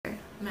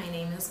My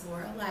name is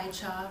Laura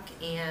Lychuk,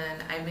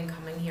 and I've been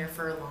coming here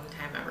for a long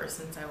time, ever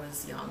since I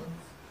was young.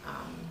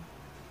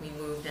 We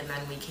moved and then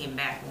we came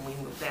back when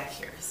we moved back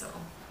here, so.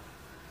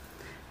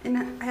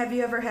 And have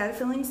you ever had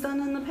fillings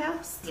done in the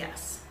past?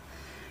 Yes.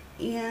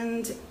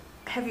 And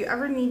have you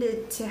ever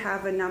needed to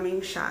have a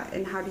numbing shot,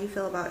 and how do you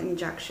feel about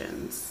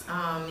injections?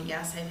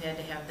 Yes, I've had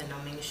to have the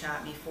numbing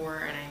shot before,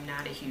 and I'm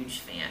not a huge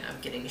fan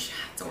of getting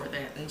shots or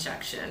the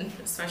injection,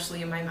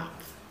 especially in my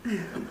mouth.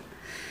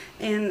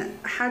 And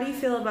how do you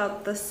feel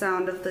about the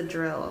sound of the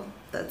drill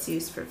that's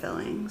used for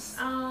fillings?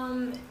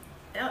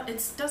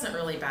 It doesn't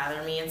really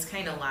bother me. It's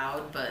kind of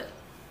loud, but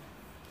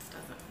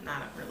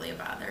not really a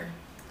bother.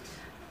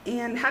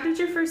 And how did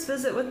your first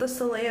visit with the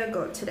Solea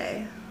go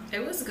today?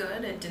 It was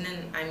good.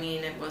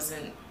 It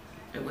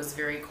was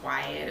very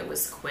quiet. It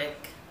was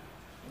quick.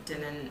 It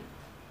didn't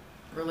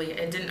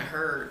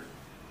hurt.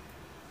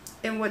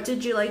 And what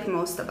did you like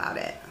most about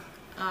it?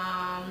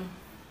 I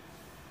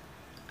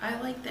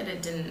like that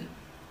it didn't,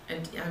 you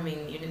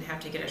didn't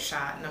have to get a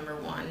shot, number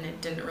one. It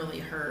didn't really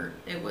hurt.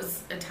 It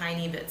was a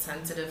tiny bit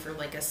sensitive for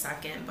like a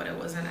second, but it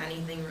wasn't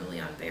anything really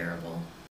unbearable.